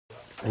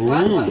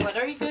What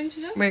are you going to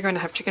do? We're going to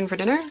have chicken for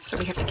dinner, so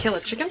we have to kill a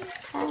chicken.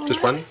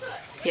 Just one?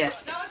 Yeah.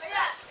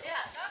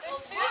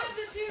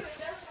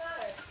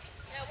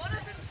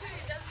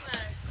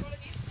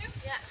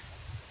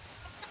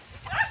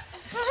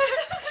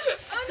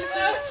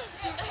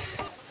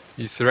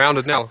 He's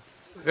surrounded now.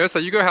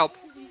 Ursa, you go help.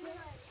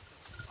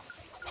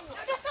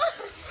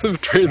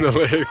 Between the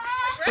legs.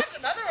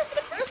 Another one, but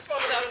the first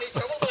one without any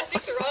trouble, but I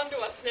think they're on to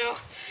us now.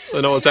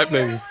 I know what's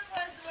happening.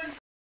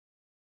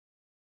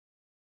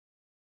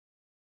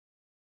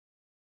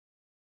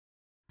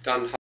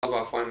 Done.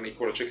 Halva finally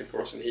caught a chicken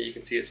for us, and here you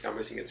can see it's now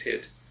missing its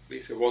head.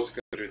 Lisa was going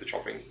to do the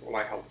chopping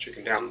while I held the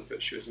chicken down,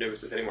 but she was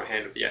nervous of hitting my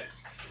hand with the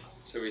axe.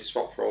 So we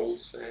swapped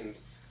roles, and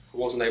I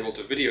wasn't able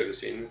to video the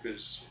scene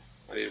because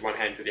I needed one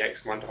hand for the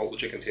axe and one to hold the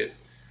chicken's head.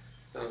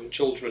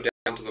 Children are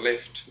down to the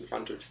left in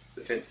front of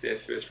the fence there,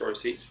 first row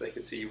seats. They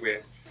can see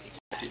where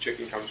the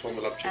chicken comes from.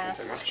 They love chicken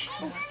so much.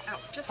 Ow,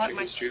 just I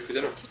think it's stew for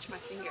dinner. touch my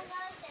finger.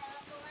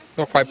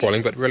 Not quite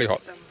boiling, but really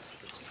hot.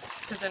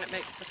 Because then it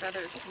makes the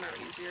feathers come out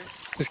easier.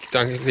 Just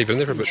leave it in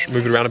there for a bit,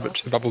 move it around a bit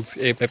so the bubbles,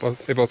 air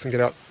bubbles can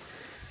get out.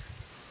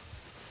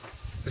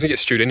 It's going to get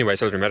stewed anyway,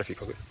 so it doesn't matter if you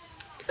cook it.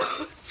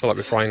 It's not like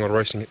we're frying or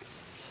roasting it.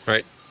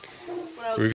 Right.